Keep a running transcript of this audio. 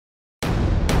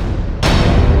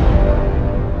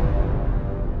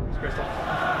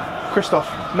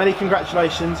Krzysztof, many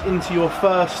congratulations into your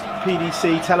first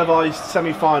PDC televised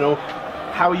semi-final.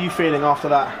 How are you feeling after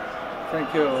that?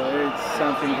 Thank you. It's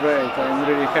something great. I'm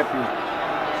really happy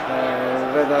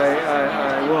that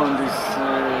I won this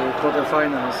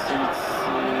quarterfinals.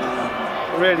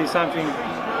 It's really something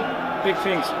big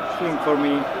thing for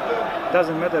me.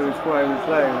 Doesn't matter with who I will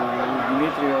play, with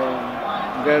Dimitri or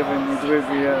Gervin. It will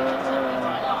be a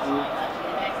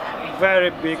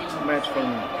very big match for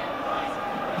me.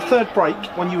 The third break,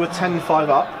 when you were 10-5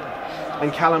 up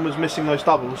and Callum was missing those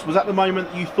doubles, was that the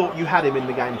moment you thought you had him in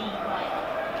the game?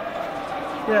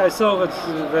 Yeah, I saw that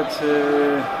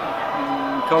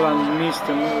Callum missed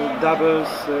doubles,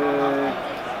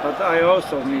 but I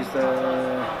also missed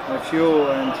a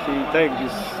few, and he take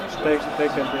these legs.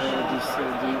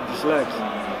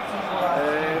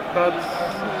 But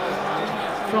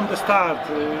from the start,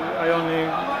 I only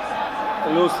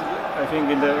lose. I think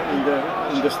in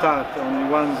the start, only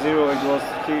 1-0 it was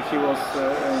he was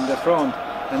in the front,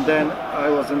 and then I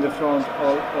was in the front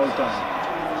all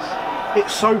time.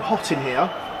 It's so hot in here,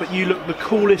 but you look the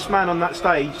coolest man on that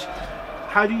stage.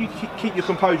 How do you keep your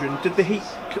composure, and did the heat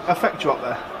affect you up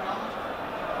there?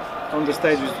 On the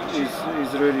stage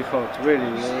is really hot,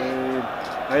 really.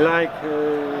 I like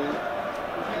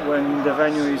when the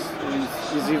venue is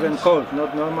even cold,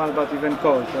 not normal but even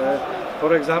cold.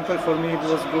 For example, for me it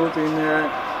was good in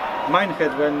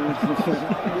Minehead when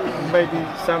maybe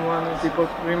people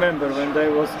remember when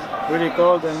there was really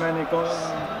cold and many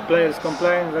players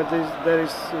complain that there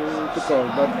is too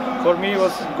cold. But for me it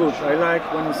was good. I like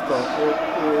when it's cold.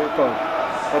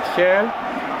 But here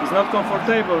it's not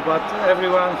comfortable. But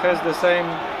everyone has the same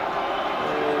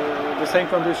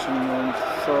condition, and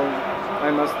so I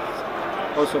must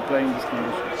also play in this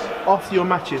condition. After your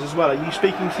matches as well, are you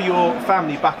speaking to your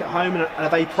family back at home, and are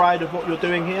they proud of what you're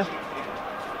doing here?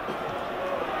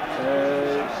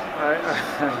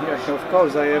 Of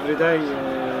course, I every day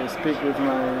speak with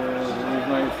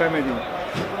my family,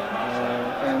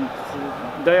 and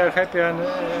they are happy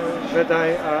that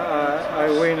I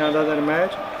win another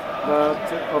match.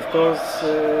 But of course,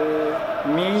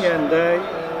 me and they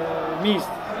missed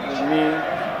me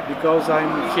because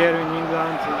I'm here in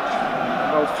England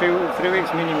about three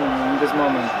weeks minimum in this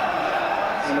moment,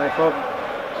 and I hope.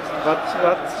 But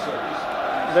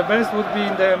the best would be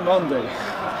in the Monday.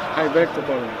 I back to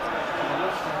Poland.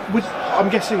 I'm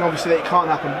guessing obviously that it can't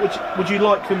happen. Would you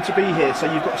like them to be here so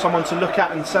you've got someone to look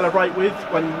at and celebrate with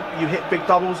when you hit big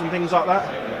doubles and things like that?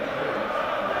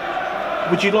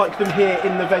 Would you like them here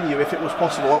in the venue if it was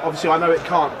possible? Obviously I know it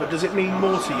can't, but does it mean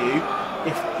more to you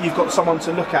if you've got someone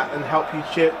to look at and help you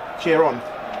cheer on?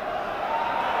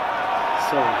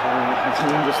 Sorry, I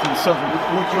don't understand. Sorry.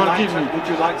 Would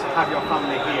you like to have your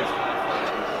family here?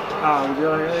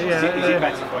 Yeah. Is it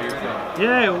better for you?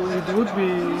 Yeah, it would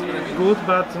be good,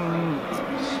 but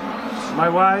my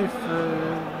wife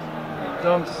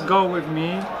don't go with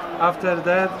me after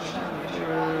that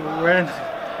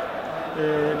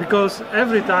because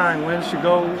every time when she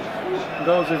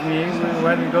goes with me,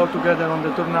 when we go together on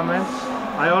the tournament,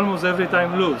 I almost every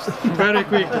time lose very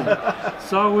quickly.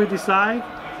 So we decide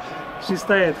she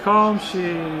stay at home,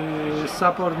 she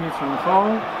support me from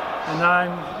home, and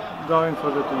I'm going for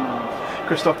the tournament.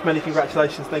 Krzysztof, many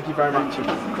congratulations, thank you very much.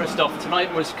 Krzysztof,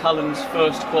 tonight was Callum's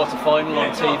first quarter-final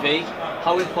on TV.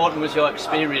 How important was your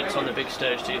experience on the big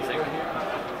stage, do you think?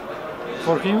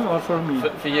 For him or for me?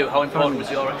 For you, how important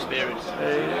was your experience?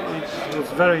 It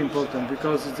was very important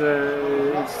because it's a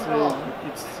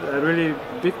really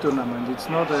big tournament. It's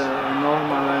not a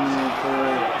normal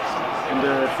on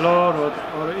the floor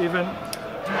or even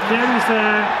there is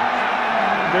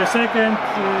the second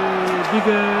big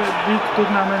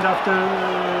tournament after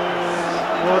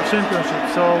World Championship.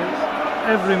 So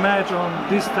every match on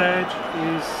this stage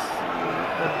is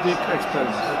a big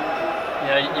experience.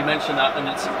 Yeah, you mentioned that, and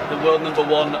it's the world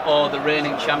 #1 or the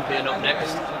reigning champion up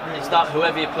next. Is that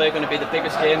whoever you play going to be the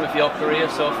biggest game of your career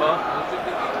so far?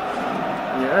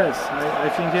 Yes, I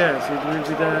think yes. It will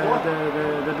be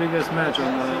the biggest match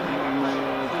on my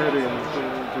career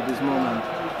to this moment.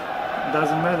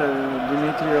 Doesn't matter,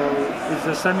 Dimitri. It's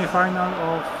the semi-final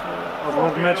of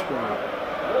World Matchplay.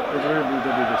 It will be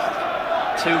the biggest.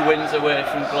 2 wins away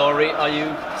from glory. Are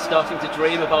you starting to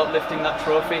dream about lifting that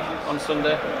trophy on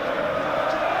Sunday?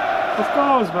 Of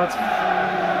course, but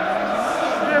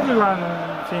everyone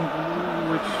think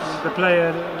the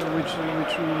player which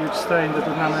stay in the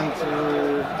tournament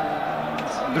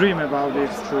dream about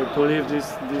it to lift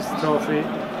this trophy,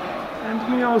 and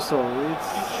me also.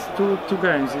 It's two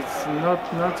games. It's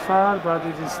not far, but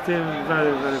it is still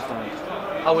very far.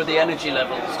 How are the energy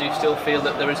levels? Do you still feel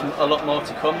that there is a lot more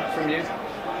to come from you?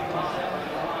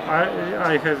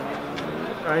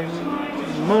 I'm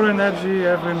more energy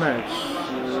every match,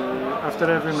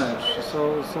 after every match.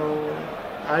 So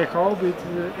I hope it's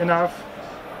enough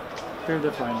till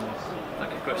the final.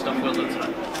 Thank you, Krzysztof. Well done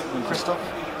tonight. Krzysztof,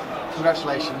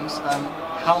 congratulations.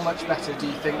 How much better do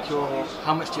you think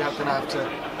how much do you going to have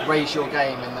to raise your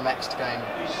game in the next game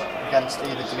against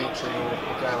either Dimitri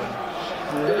or Gerwin?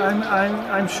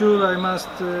 I'm sure I must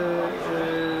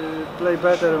play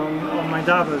better on my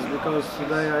doubles, because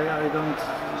today I don't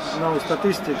know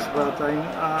statistics, but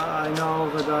I know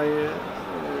that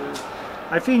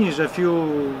I finished a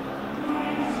few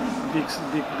big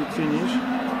finish.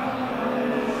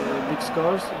 Big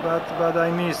scores, but I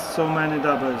missed so many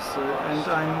doubles, and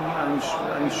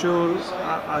I'm sure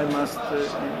I must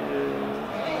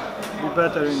be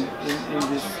better in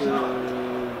these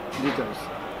details.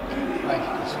 Thank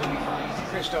you,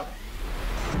 Krzysztof.